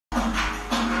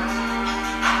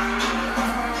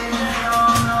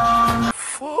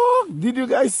Did you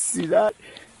guys see that?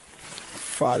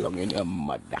 Fall in your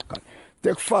mother.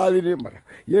 Take fall in your mother.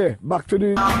 Yeah, back to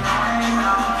the...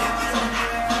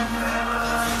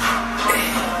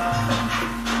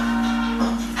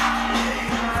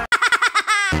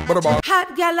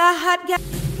 Hot gal,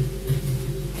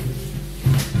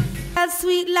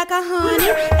 sweet like a honey.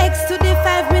 X to the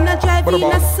 5 minute drive in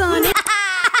a sunny.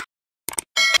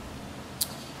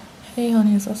 Hey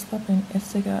honey, so stop in.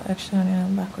 It's the girl Xtra Honeyy and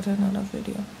I'm back with another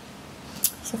video.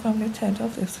 So from the title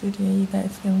of this video, you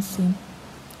guys can see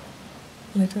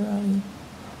literally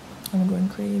I'm going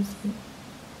crazy,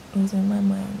 losing my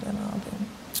mind and all that.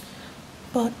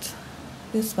 But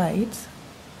despite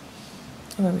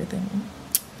of everything,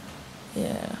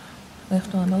 yeah,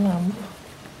 left on the lamp.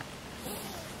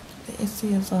 The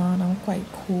AC is on. I'm quite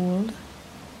cold,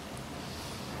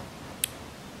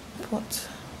 but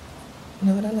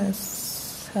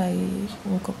nevertheless, I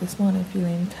woke up this morning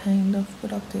feeling kind of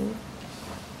productive.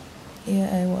 Yeah,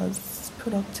 I was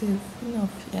productive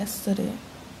enough yesterday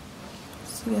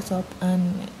to get up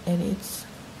and edit.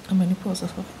 I'm in the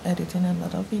process of editing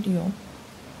another video.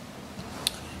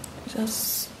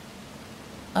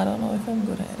 I don't know if I'm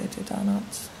going to edit it or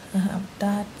not. I have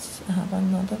that. I have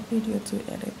another video to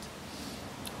edit.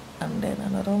 And then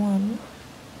another one.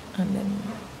 And then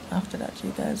after that,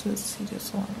 you guys will see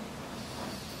this one.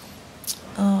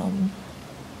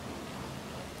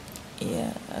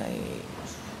 Yeah, I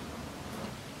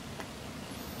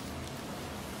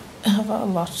have a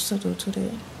lot to do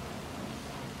today.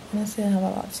 When I say I have a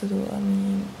lot to do, I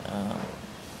mean,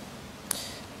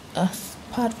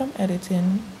 apart from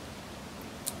editing,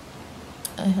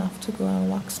 I have to go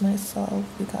and wax myself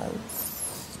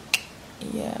because,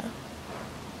 yeah,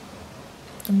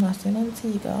 I'm not in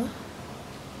Antigua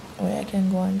where I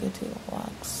can go and get it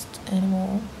waxed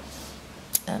anymore,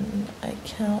 and I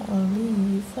can't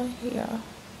leave here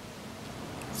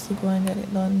to go and get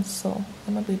it done, so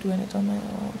I'm gonna be doing it on my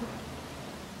own.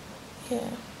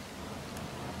 Yeah.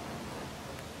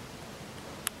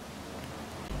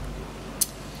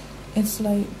 It's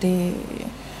like day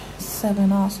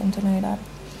 7 or something like that.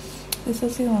 This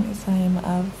is the only time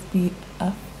I've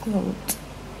felt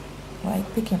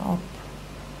like picking up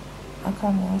a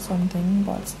camera or something,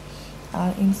 but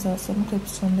I'll insert some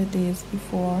clips from the days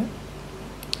before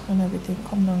and everything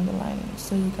come down the line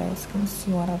so you guys can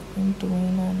see what I've been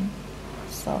doing and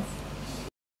stuff.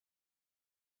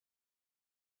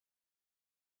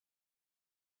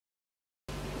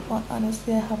 But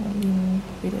honestly, I haven't been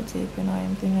videotaping or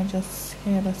anything. I just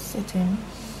here just sitting.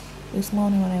 This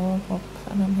morning when I woke up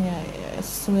and I'm here, I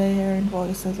swear hearing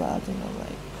voices out, you know,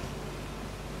 like,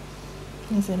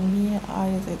 is it me or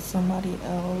is it somebody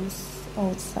else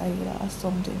outside or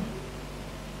something?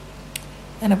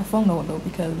 I never found out though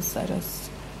because I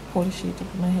just pulled the sheet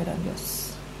up in my head and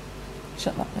just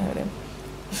shut up my head.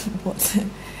 But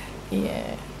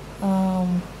yeah,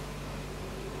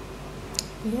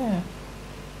 yeah.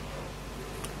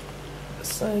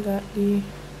 So I got the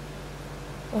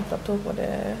laptop over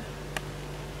there.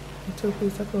 The 2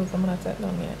 pieces of clothes I'm not that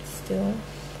done yet still.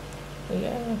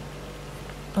 Yeah.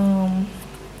 I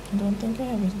don't think I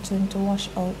have anything to wash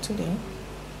out today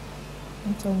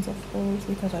in terms of clothes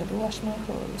because I do wash my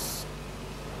clothes.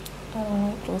 I don't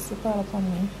like clothes to pile up on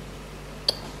me.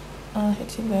 I'll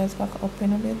hit you guys back up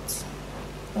in a bit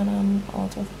when I'm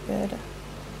out of bed.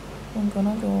 I'm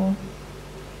gonna go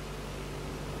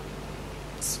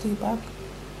sleep back,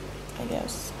 I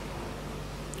guess.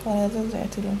 What else is there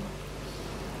to do?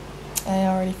 I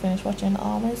already finished watching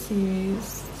all my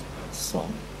series, so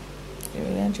I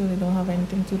really and truly don't have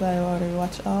anything to do. I already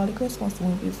watched all the Christmas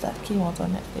movies that came out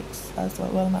on Netflix as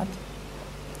well. Well, not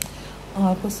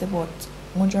all pussy, but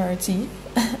majority.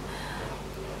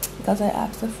 Because I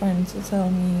asked a friend to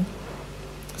tell me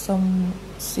some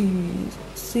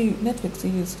Netflix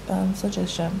series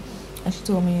suggestion, and she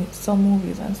told me some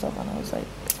movies and stuff, and I was like,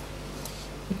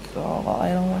 girl, I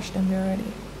don't watch them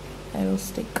already. I will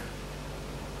stick.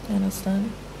 You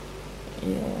understand?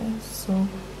 Yeah, so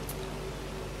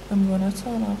I'm gonna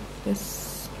turn off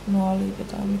this. No, I'll leave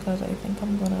it on because I think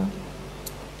I'm gonna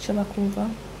chill back over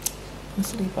and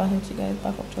sleep. I'll hit you guys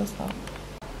back up just now.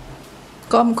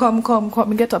 Come,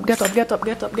 get up.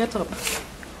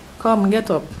 Come, get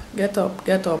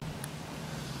up.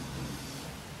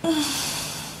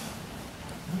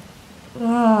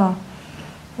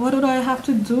 What do I have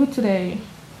to do today?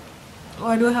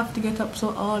 Why do I have to get up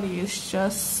so early? It's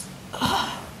just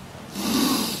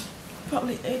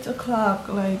probably 8 o'clock.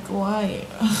 Like, why?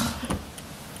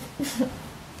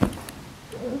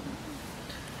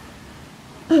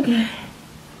 Okay.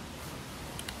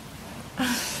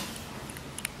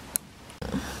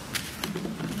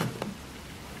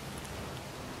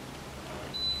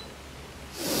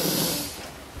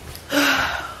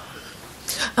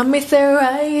 I miss a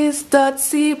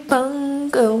rise.c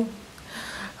bungo.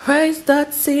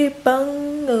 Rise.c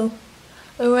bungo.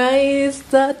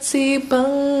 Rise.c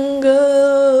bungo.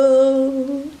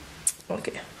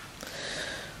 Okay.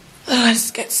 Let's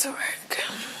get to work,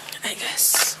 I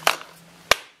guess.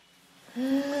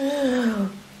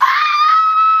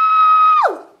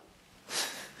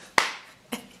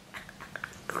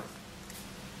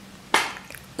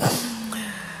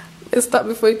 Let's stop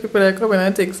before people that come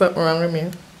and take something wrong with me.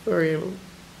 For real.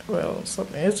 Well,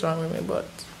 something is wrong with me, but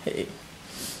hey.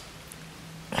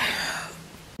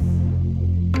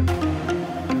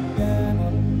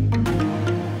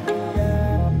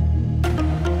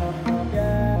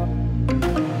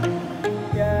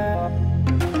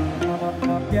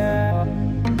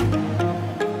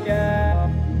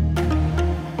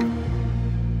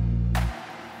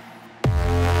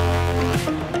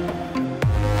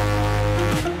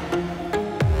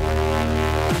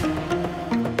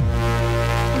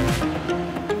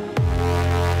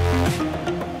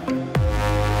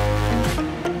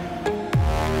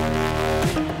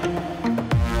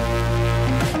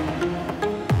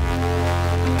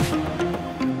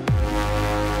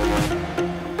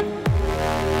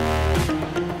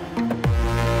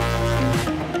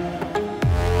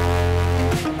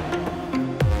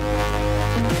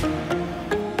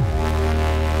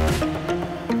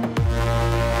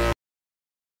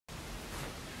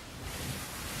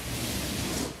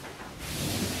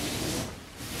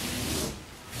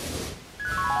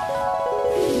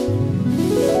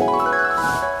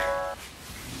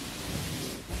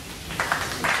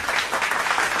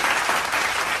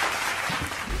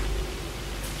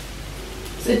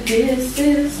 So this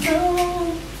is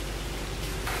home.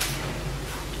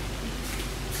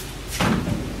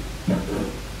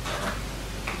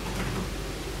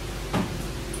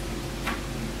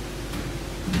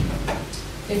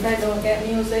 If I don't get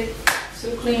music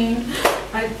to clean,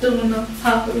 I don't know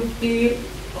how to feel.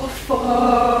 Oh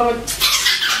fuck!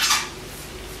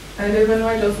 I don't even know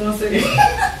I just want to say.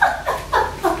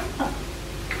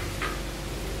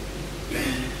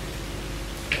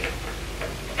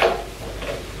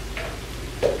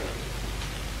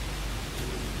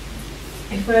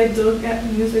 If I don't get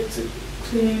music to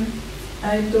clean,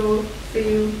 I don't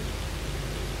feel.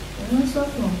 What's that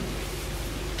now?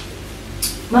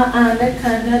 My under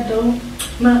kinda don't,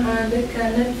 my under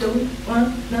kinda don't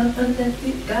want nothing that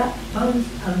you got on.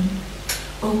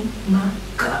 Oh my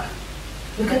god,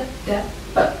 look at that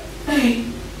butt. Hey.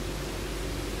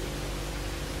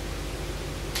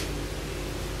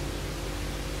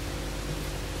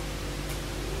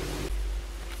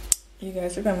 You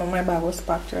guys remember my bag was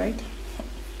packed, right?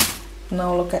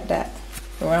 Now look at that.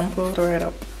 Rumpled right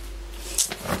up.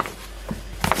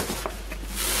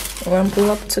 Rumpled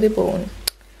up to the bone.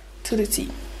 To the T.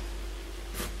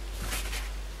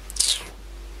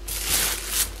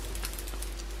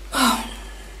 Oh.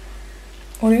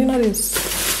 What do you know this?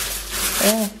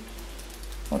 Yeah.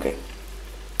 Okay.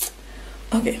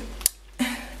 Okay.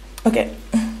 Okay.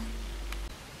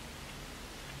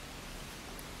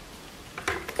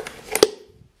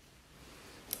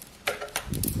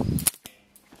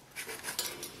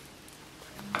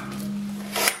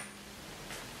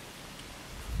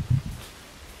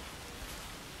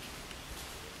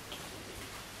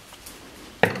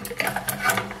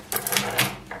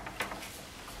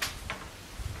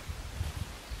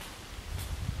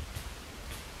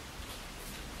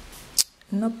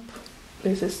 Nope,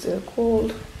 this is still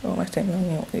cold. Oh, I think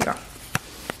no, yeah.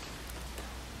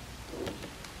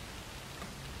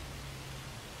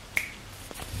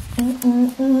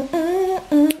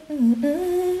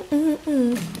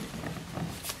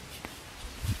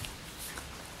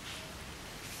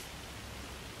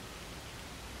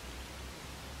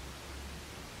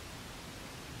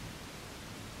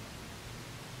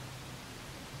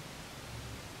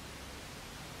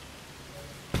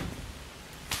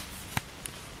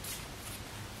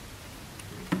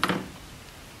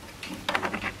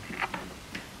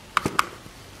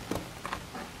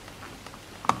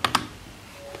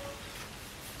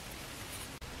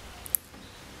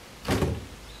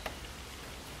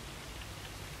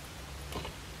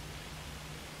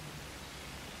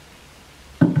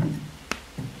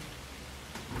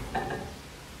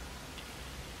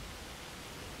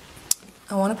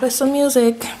 I want to play some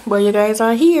music, but you guys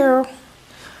are here,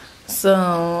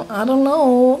 so I don't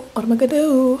know what am I gonna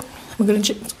do. I'm gonna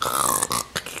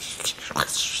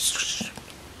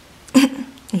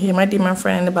you hear my demon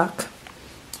friend in the back.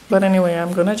 But anyway,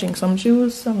 I'm gonna drink some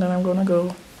juice and then I'm gonna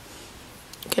go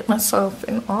get myself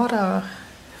in order.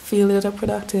 Feel a little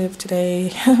productive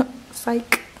today.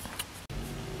 Psych.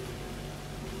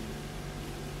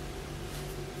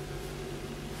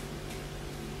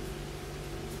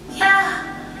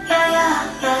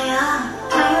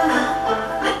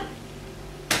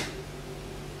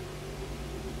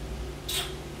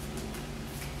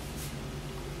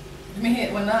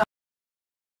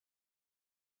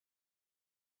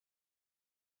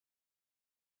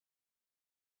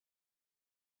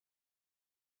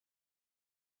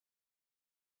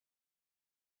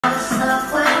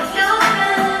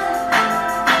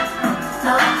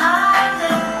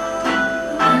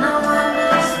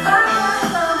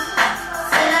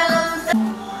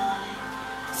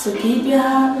 So keep your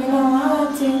heart, we don't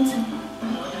want it.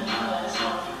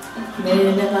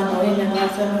 You never know, you never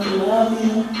tell me to love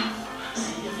you.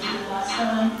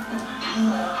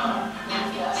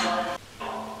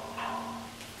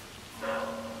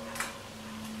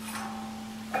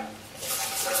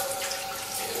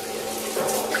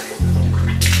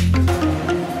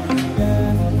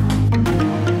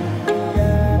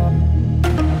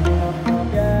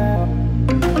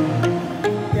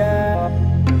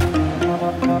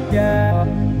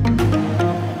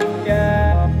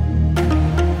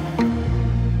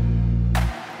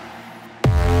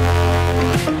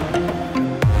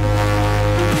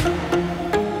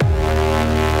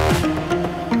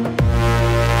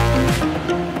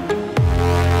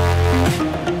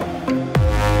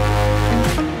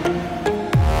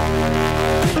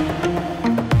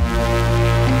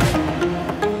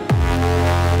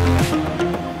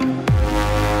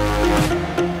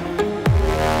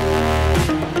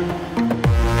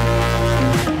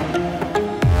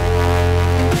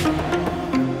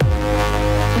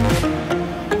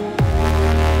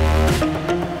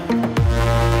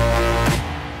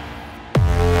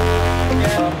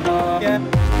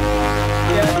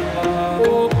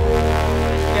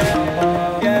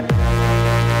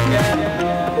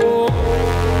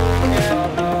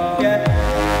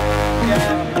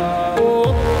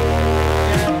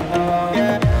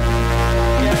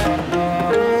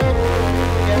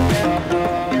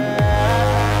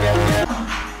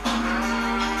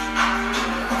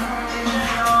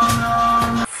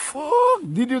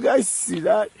 Did you guys see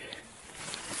that?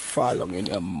 Fall on in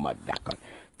your mother.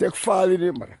 Take fall in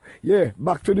your mother. Yeah,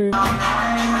 back to the...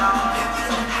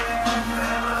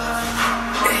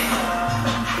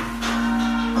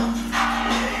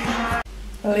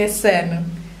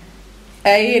 Listen, I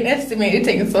ain't estimate the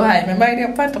thing so high. Remember,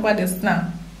 I part about this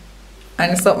now.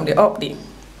 And it's something up there.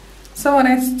 So when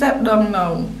I step down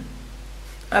now,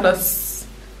 I just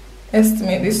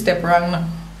estimate this step wrong now.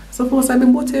 Suppose I be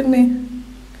butting me.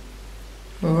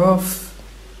 Rough.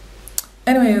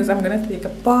 Anyways, I'm gonna take a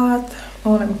bath.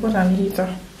 Oh, let me put on the heater.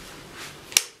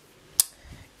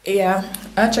 Yeah,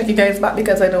 I'll check you guys back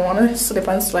because I don't want to slip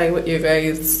and slide with you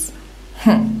guys.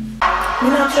 Me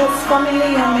not trust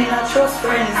family and me not trust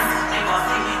friends.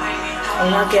 I'm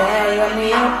not care when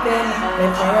me up then. Me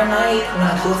paranoid,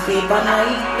 not to sleep at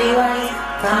night. The wise,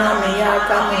 come on me out,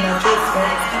 come me not trust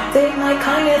friends. Take my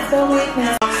kindness for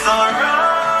weakness.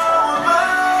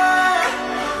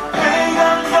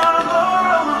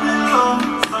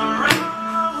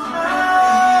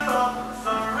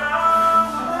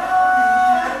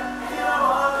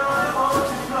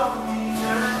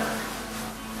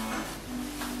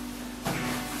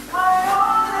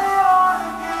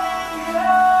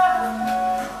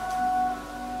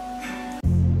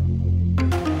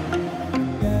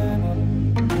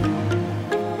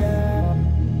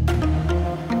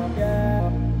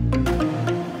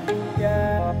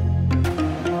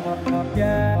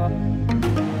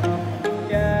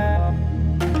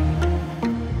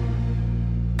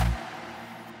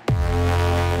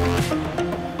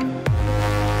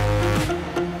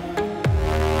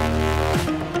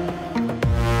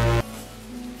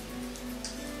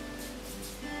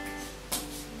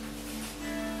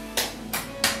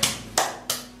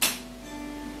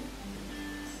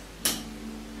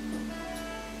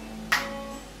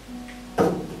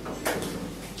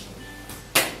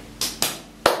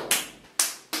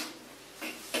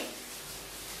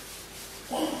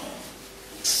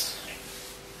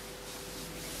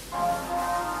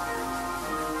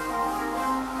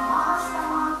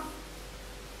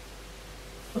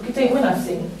 Lucky think when I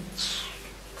sing.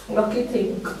 Lucky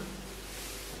think.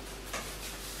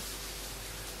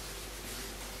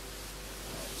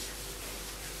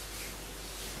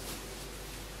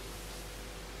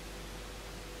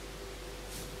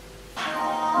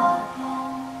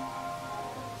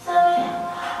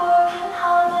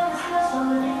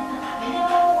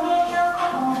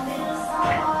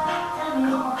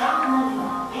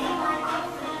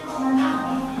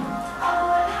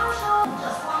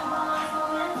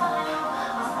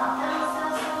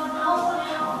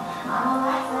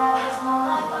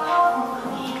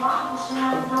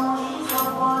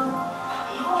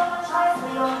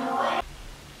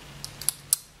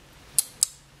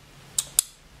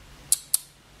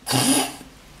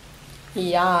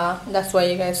 Yeah, that's why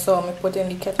you guys saw me put in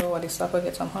the kettle over the stove to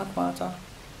get some hot water.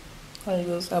 I'll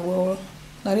use a bowl.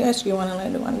 Now the ice cream one and I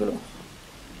the one below.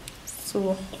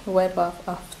 So wipe off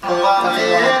after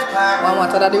one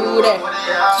water that do there.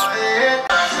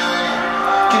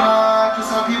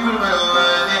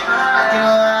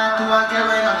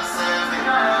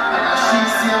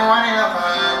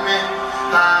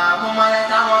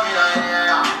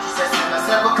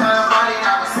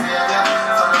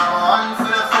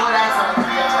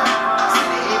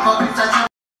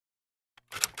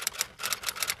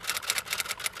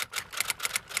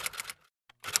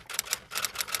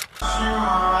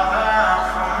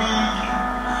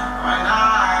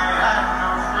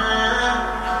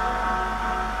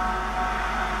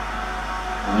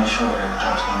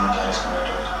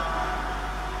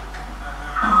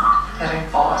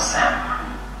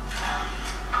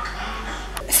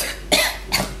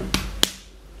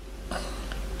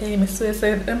 Hey, Miss Sue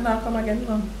said, "I'm not come again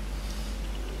now."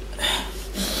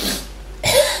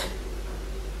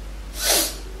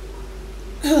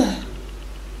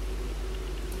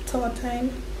 It's our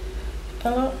time.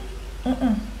 Hello.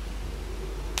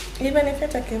 Even if you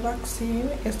take a vaccine,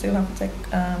 you still have to take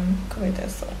COVID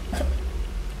test. So,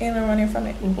 you know, running from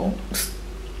it,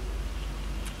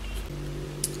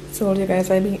 So you guys,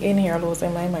 I've been in here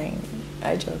losing my mind.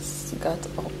 I just got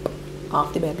up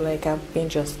off the bed, like I've been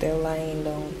just still lying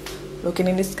down, looking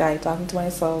in the sky, talking to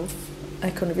myself. I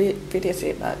couldn't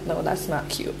videotape that. No, that's not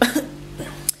cute.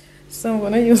 So I'm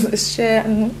gonna use this chair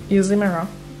and use the mirror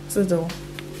to do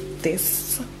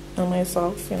this on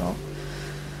myself, you know.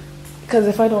 Because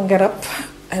if I don't get up,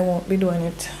 I won't be doing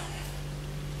it.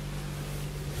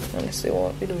 Honestly, I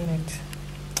won't be doing it.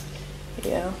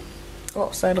 Yeah.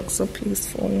 Outside looks so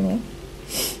peaceful, you know.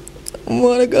 I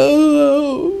wanna go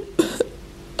home.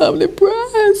 I'm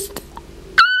depressed.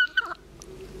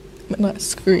 I'm not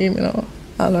scream, you know.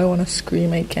 Although I wanna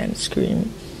scream, I can't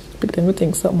scream. But then we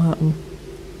think something happened.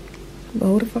 But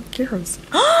who the fuck cares?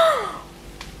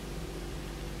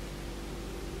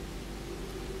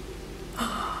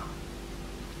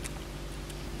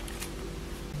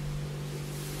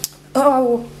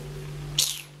 Oh.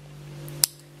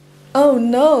 Oh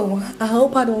no. I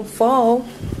hope I don't fall.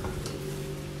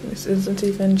 This isn't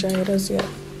even dried as yet.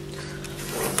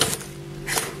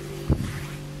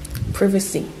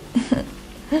 Privacy.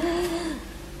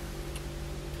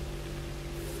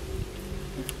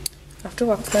 After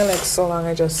wax my legs so long,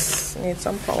 I just need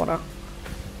some powder.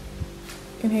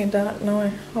 You need that?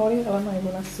 No, how the hell am I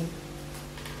gonna see?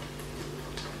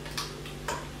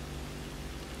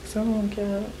 Someone can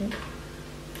help me.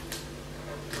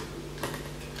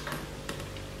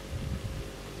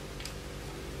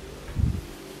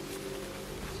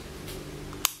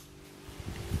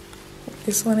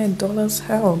 This one is dull as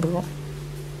hell, bro.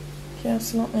 Yeah,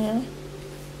 it's not me.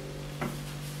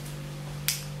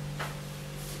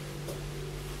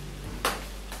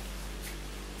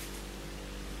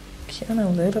 Can I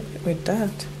light up with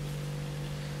that?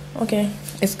 Okay,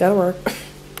 it's gotta work.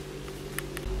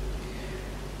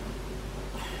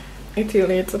 It's too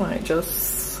late tonight, just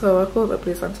so I close the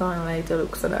place until I like to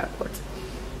look at that, but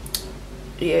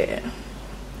yeah,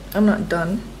 I'm not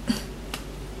done.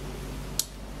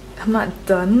 I'm not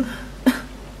done.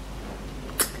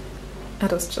 I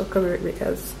just took a break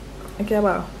because I care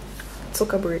about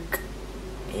took a break.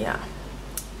 Yeah,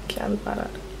 can't be bothered.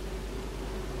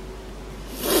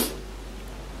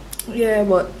 Yeah,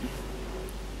 but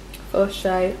first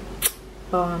try,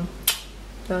 don't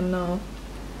know.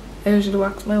 I usually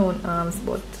wax my own arms,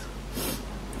 but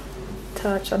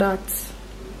touch of that.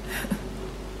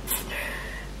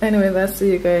 Anyways, I'll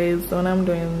see you guys when I'm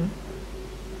doing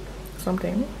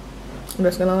something. I'm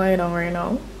just gonna lie down right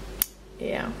now.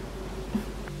 Yeah.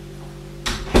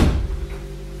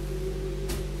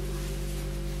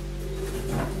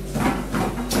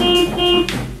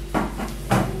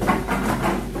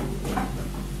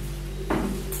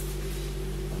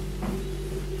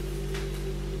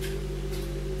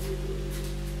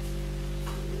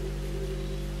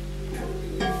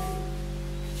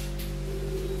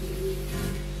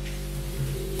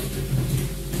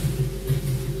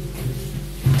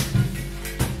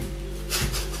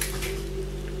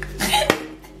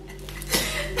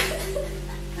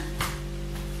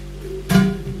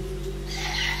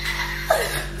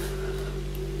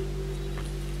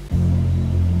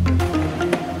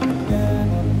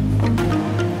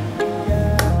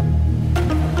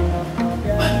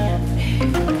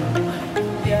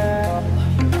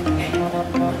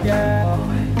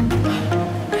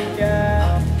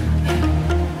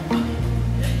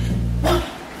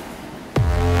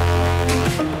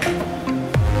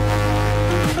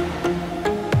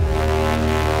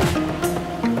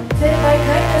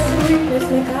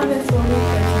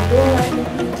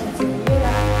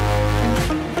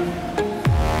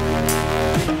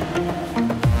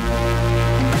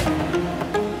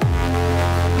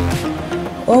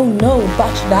 Oh no,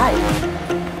 batch died.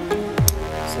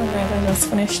 So guys, I just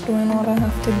finished doing what I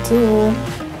have to do.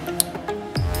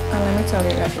 And let me tell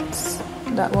you guys,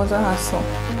 that was a hassle.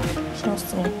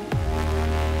 Trust me.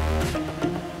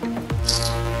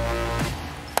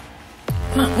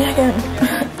 Not me again.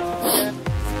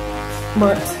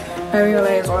 But I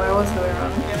realized what I was doing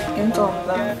wrong in terms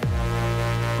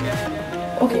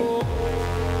of okay.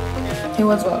 It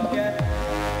was well.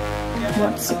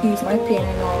 But to ease my pain,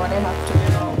 I know what I have to do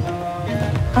now.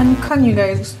 And can you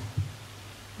guys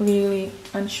really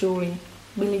and truly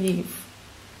believe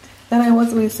that I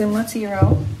was wasting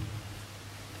material?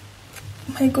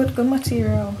 My good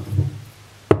material.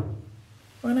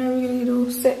 When I really do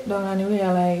sit down and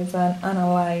realize and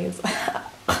analyze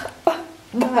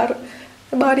bad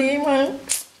body, man.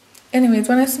 Anyways,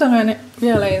 when I sit down and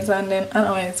realize and then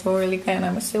analyze, so really kind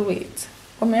of say wait,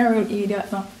 I'm a real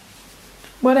idiot now.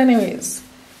 But anyways,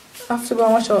 after go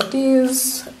and wash out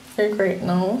these, they're great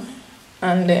now,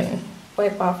 and then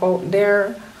wipe off out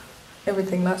there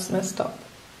everything that's messed up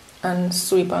and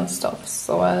sweep and stuff.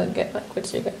 So I'll get back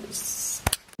with you guys.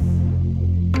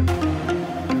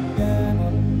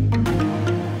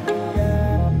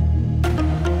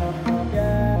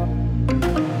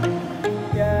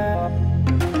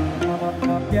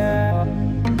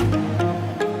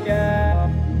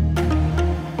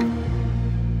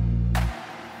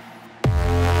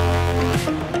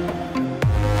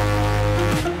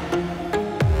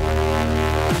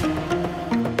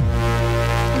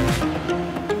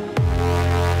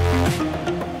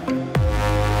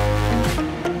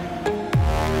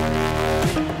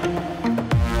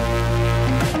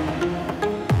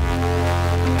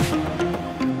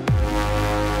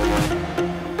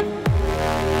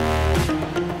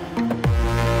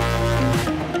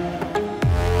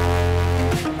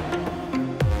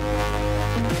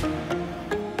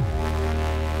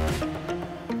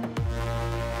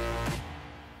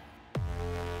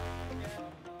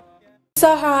 It's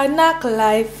a hard knock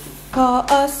life for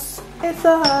us. It's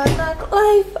a hard knock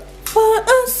life for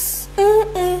us.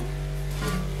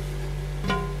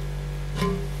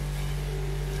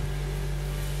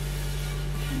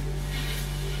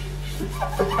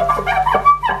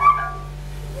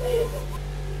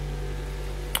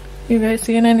 You guys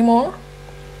seeing any more?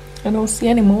 I don't see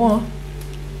any more.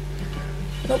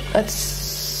 Nope,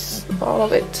 that's all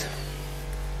of it.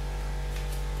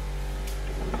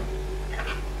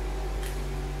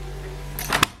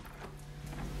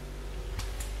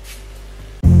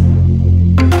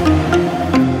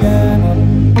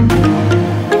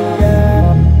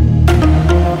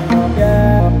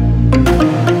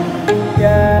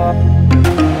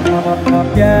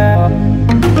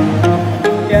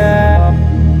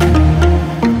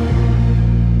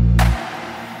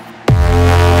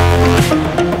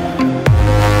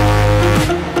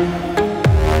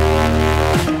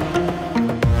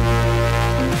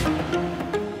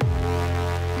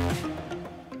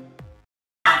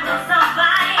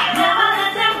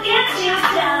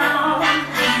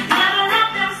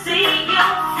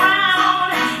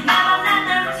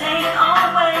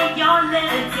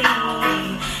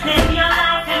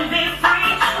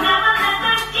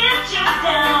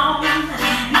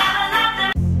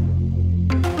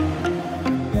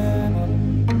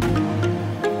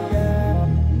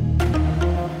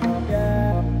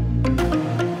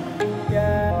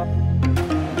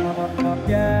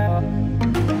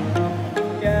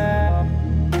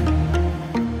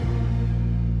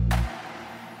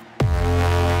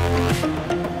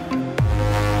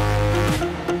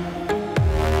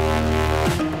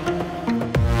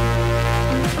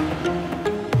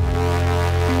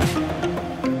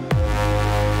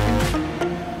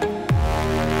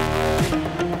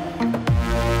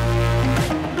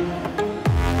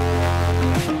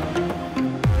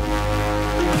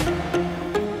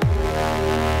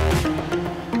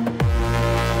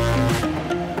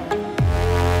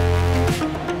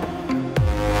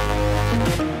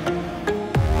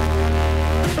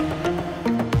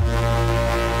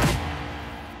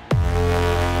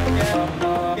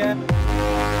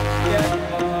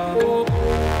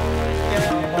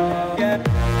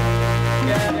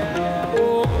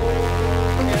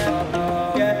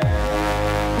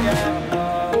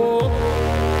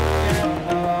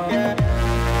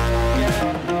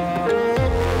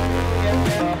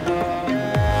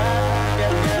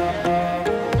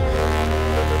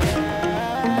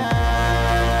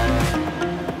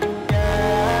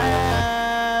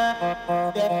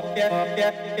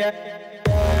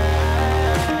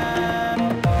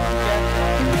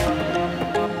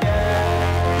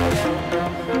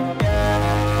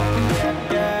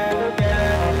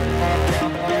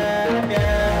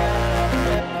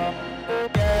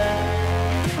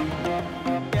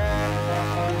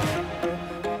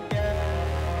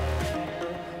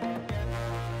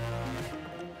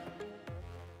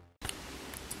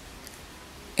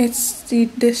 It's the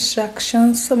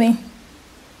distractions for me.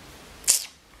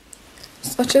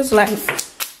 Such is life.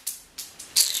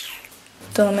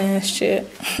 Dumbass shit.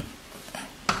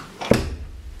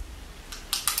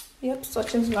 Yep,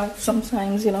 such is life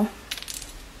sometimes, you know.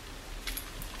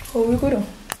 What we gonna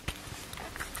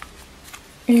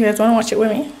do? You guys wanna watch it with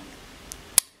me?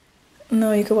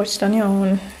 No, you can watch it on your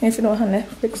own. If you don't have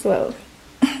Netflix, well,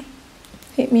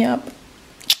 hit me up.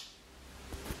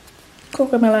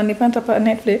 Cocomelon depends upon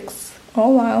Netflix. Oh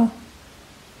wow.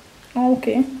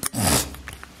 Okay.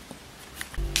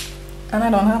 And I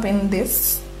don't have in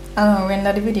this. I don't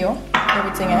render the video.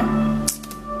 Everything,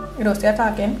 you don't start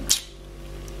talking.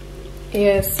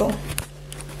 Yeah, so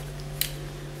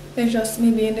it's just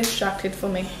me being distracted for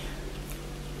me.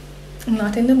 I'm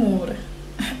not in the mood.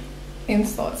 In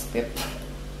thoughts, babe.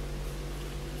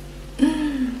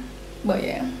 But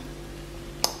yeah.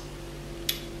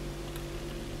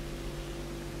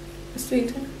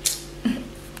 Sweet.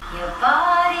 Your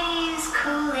body's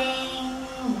cooling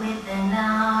with the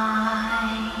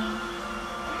night.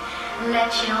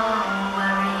 Let your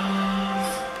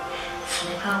worries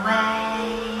slip away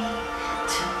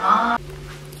tomorrow.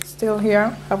 Still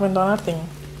here, haven't done a thing.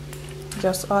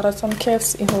 Just ordered some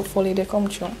KFC, hopefully they come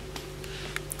true.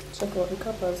 Check out the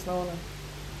covers now.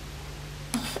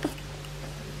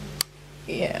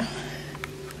 Yeah.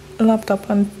 Laptop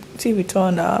and TV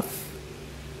turned off.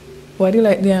 Why do you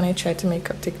like the I try to make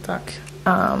a TikTok?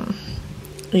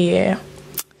 Yeah.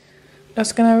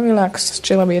 Just gonna relax,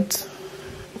 chill a bit.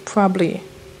 Probably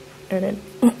edit.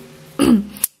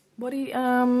 But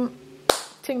the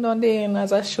thing down there, and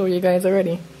as I show you guys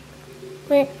already.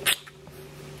 Wait.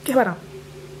 Give it up.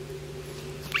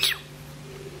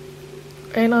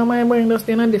 Right now my brain just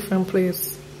in a different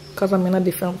place. Cause I'm in a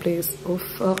different place. Of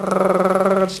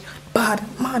bad,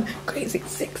 man, crazy,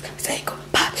 sick, psycho,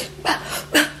 bad.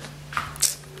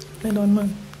 I don't know.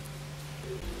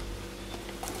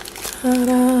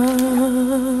 Ta-da.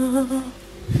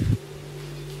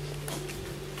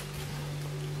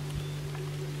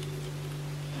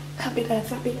 Happy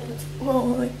dance.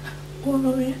 Boy.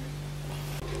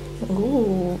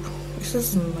 Ooh, this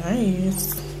is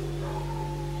nice.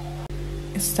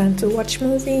 It's time to watch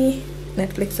movie,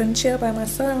 Netflix and chill by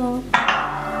myself.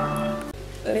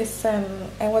 Listen,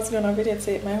 I was gonna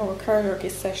videotape my whole karaoke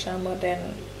session, but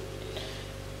then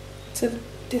to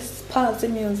just pause the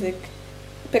music,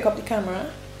 pick up the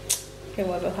camera, it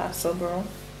was a hassle, bro.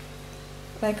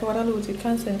 Like I would lose the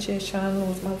concentration and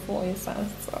lose my voice and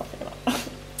stuff, you know.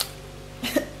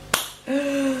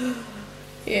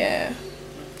 Yeah.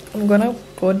 I'm gonna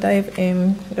go dive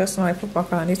in just now. I put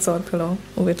back on the third pillow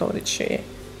without the tray.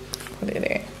 Put it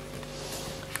there.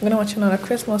 I'm gonna watch another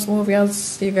Christmas movie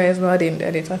as you guys were in the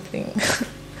editor thing.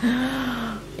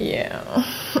 Yeah.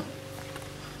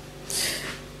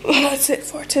 That's it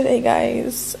for today,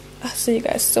 guys. I'll see you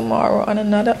guys tomorrow on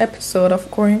another episode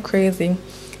of Going Crazy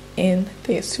in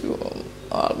this room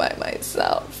all by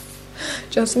myself.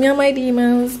 Just me and my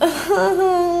demons.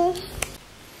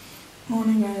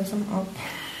 Morning, guys. I'm up.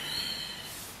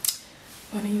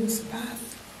 Gonna use the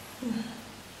bath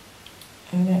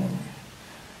and then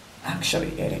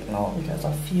actually edit now because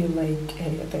I feel like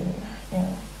editing, you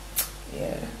know.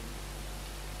 Yeah.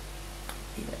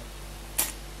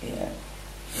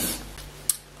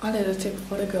 A little tip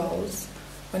for the girls: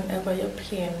 whenever you're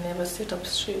peeing, never sit up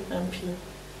straight and pee.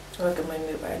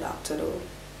 Recommended by doctor though.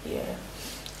 Yeah.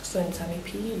 So anytime you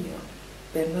pee, you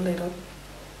bend the lid up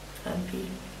and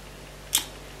pee.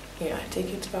 Yeah,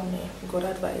 take it from me. Good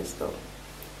advice though.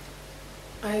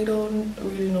 I don't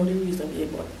really know the reason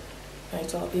behind, but I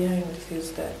thought behind this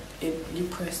is that you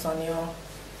press on your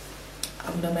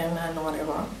abdomen and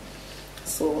whatever,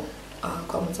 so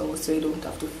comes out so you don't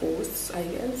have to force, I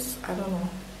guess. I don't know.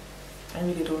 I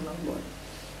really don't know, but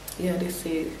yeah, they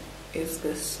say it's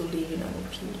best to lean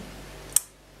and pee.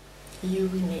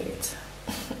 Urinate.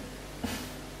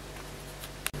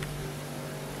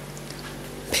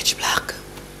 Pitch black.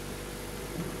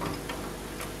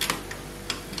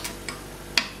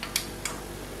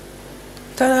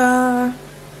 Ta-da!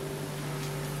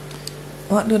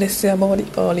 What do they say about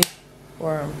the olive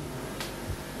worm?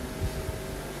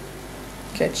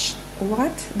 Catch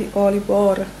what? The olive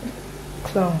water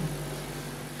clown.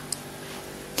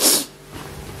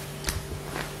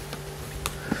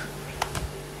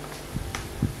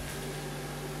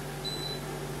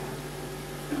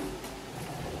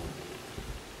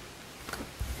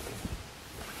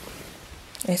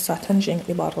 I sat and drank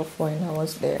the bottle when I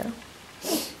was there.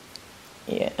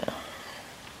 Yeah,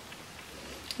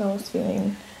 I was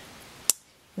feeling,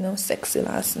 sexy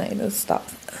last night and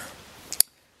stuff.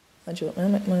 I joke,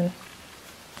 man.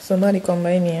 Somebody come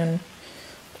by me and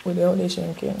with the only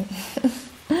drinking.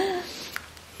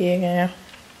 Yeah.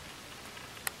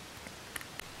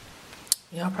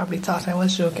 Y'all probably thought I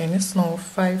was joking. It's now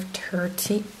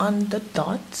 5:30 on the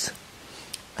dot.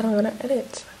 and I'm gonna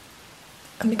edit.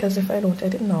 And because if I don't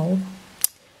edit now,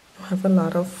 I have a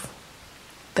lot of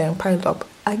them piled up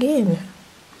again,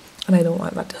 and I don't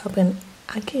want that to happen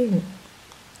again.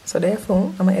 So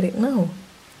therefore, I'm gonna edit now.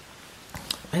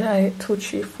 And I 2,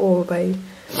 3, 4 by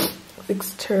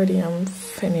 6:30. I'm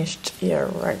finished here,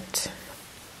 right?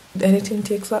 The editing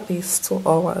takes at least 2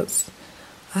 hours,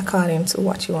 according to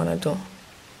what you wanna do.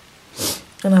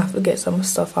 And I have to get some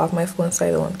stuff off my phone, so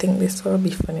I don't think this will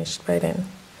be finished by then.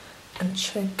 And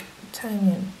check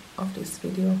timing of this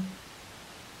video,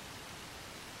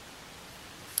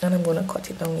 and I'm gonna cut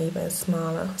it down even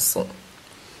smaller. So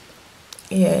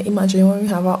yeah, imagine when we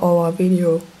have an hour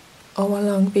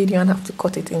long video and have to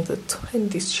cut it into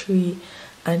 23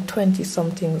 and 20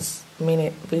 something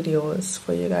minute videos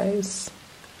for you guys.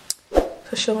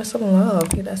 So show me some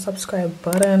love, hit that subscribe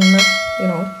button, you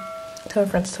know, tell a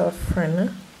friend to tell a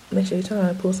friend. Make sure you turn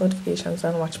on post notifications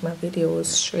and watch my videos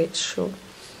straight through.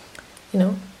 You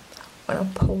know, when I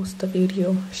post a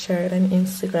video, share it on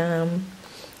Instagram,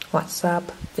 WhatsApp,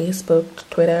 Facebook,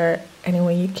 Twitter,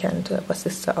 anywhere you can to help a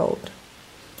sister out,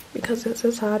 because this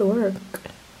is hard work.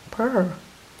 Purr.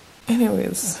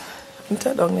 Anyways, I'm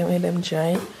telling them with them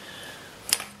dry.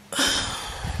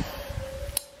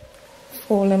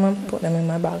 Fold them and put them in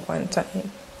my bag one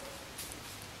time.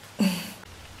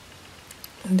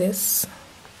 This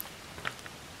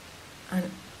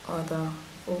and other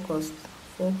focus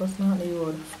not the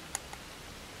word.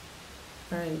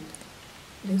 Right,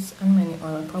 this and many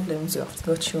other problems you have to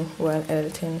go through while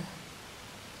editing.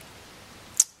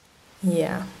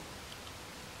 Yeah.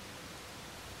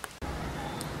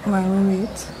 While we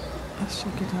wait, let's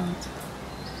check it out.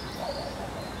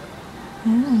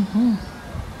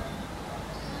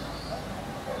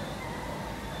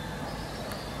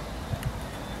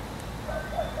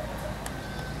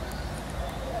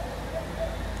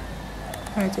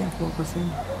 I think focusing.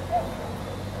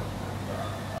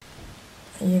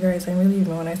 You guys, I'm really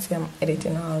even when I say I'm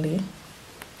editing all day.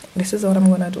 This is what I'm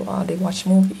gonna do all day, watch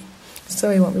movie.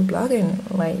 So I won't be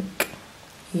vlogging, like,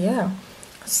 yeah.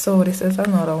 So this is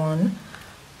another one.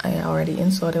 I already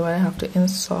inserted what I have to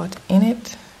insert in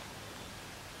it.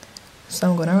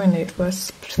 So I'm gonna render it for a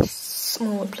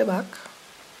smooth playback.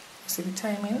 See the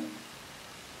timing?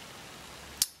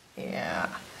 Yeah.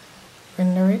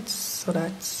 Render it so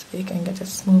that you can get a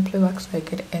smooth playback, so I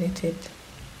can edit it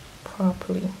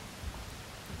properly.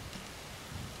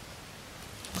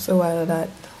 So while that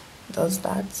does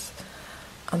that,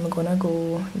 I'm gonna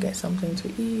go get something to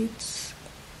eat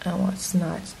and what's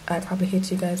not. I'll probably hit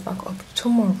you guys back up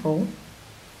tomorrow,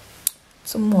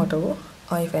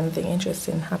 or if anything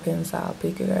interesting happens, I'll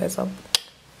pick you guys up.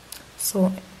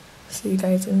 So see you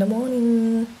guys in the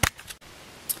morning.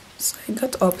 So I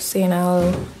got up saying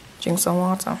I'll drink some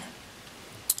water.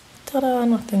 Ta-da,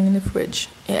 nothing in the fridge.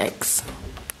 Yikes.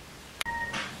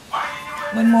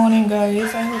 Good morning,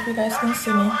 guys. I hope you guys can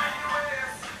see me.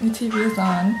 The TV is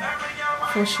on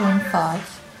for showing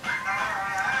fast.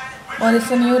 Well,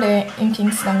 it's a new day in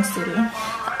Kingston City.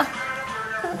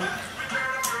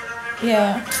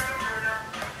 Yeah.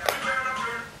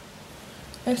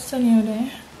 It's a new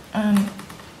day. And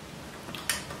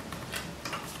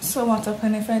so what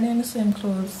happened if I did in the same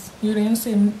clothes? You didn't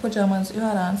same pajamas you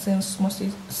had on since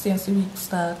the week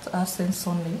start or since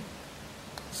Sunday.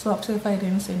 So up to if I did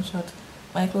in the same shirt.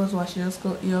 My clothes wash, your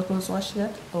clothes wash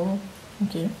yet? Oh,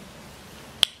 okay.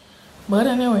 But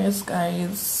anyways,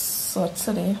 guys, so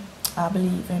today I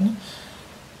believe in.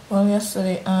 Well,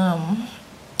 yesterday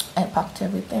I packed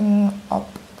everything up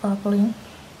properly. You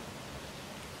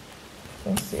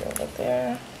can see over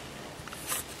there.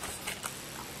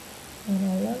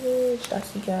 My luggage,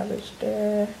 that's the garbage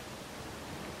there.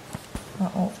 My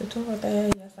outfit over there.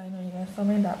 Yes, I know you guys saw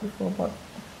me in that before, but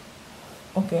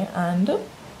okay. And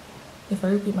if I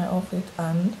repeat my outfit,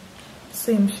 and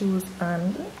same shoes,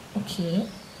 and okay,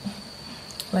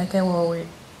 like I wore it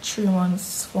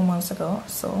 4 months ago.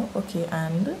 So okay,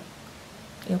 and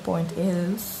your point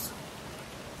is,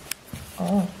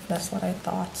 oh, that's what I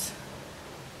thought.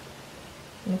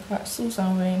 Look at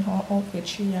Susan wearing her outfit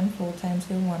 3 and 4 times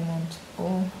in 1 month.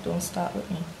 Oh, don't start with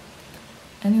me.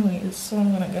 Anyways, so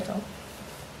I'm gonna get up,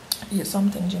 eat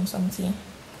something, drink some tea,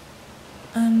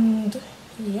 and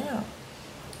yeah.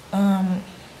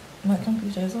 My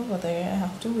computer is over there. I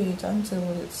have to wait until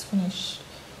it's finished.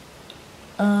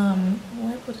 Where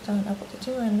I put it on? I put it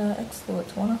here in the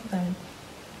export, one of them.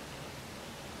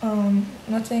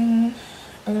 Nothing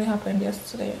really happened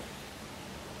yesterday.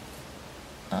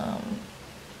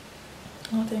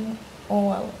 Nothing. Oh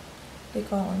well, they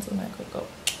call onto my cook up.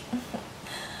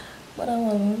 but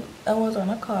I was on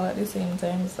a call at the same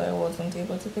time, so I wasn't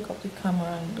able to pick up the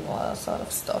camera and do all that sort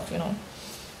of stuff, you know.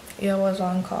 Yeah, I was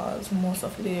on calls most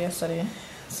of the day yesterday,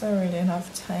 so I really didn't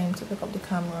have time to pick up the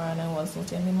camera, and I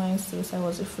wasn't in the mind space. I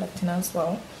was reflecting as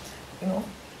well, you know.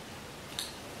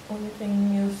 Only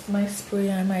thing is my spray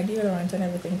and my deodorant and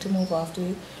everything to move off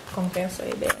the compressor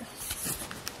there.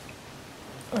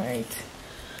 Right.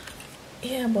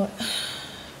 Yeah, but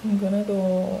I'm gonna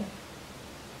go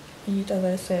eat, as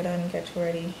I said, and get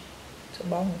ready to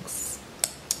bounce.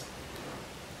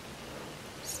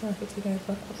 So I think you guys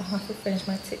I have to finish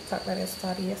my TikTok that I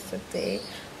started yesterday.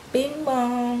 Bing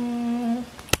bong.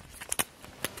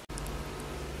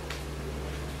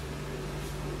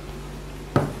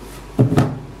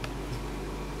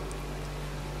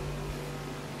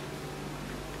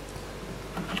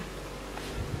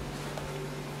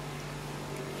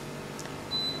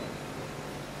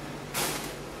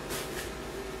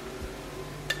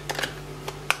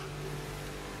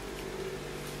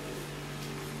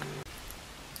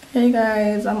 Hey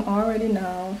guys, I'm all ready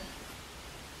now.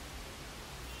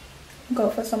 Go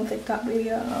for some TikTok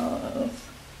videos.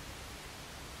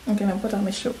 I'm gonna put on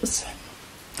my shoes.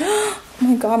 Oh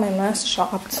my god, my last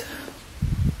chopped.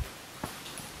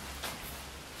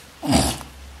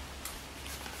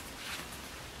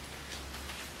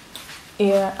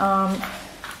 Yeah, I'm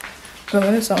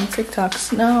gonna do some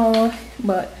TikToks now,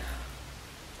 but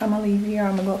I'm gonna leave here.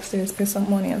 I'm gonna go upstairs, pay some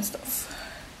money and stuff.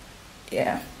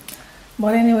 Yeah.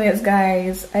 But anyways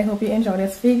guys, I hope you enjoyed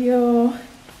this video.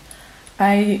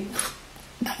 I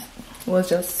was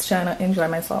just trying to enjoy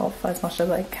myself as much as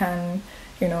I can,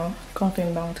 you know,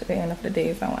 counting down to the end of the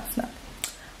days and what's not.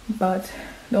 But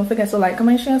don't forget to like,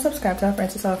 comment, share, and subscribe to our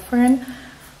friends to tell a friend,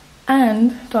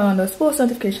 and turn on those post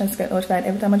notifications to get notified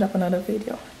every time I drop another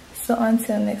video. So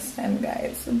until next time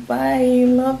guys, bye,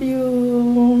 love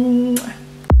you.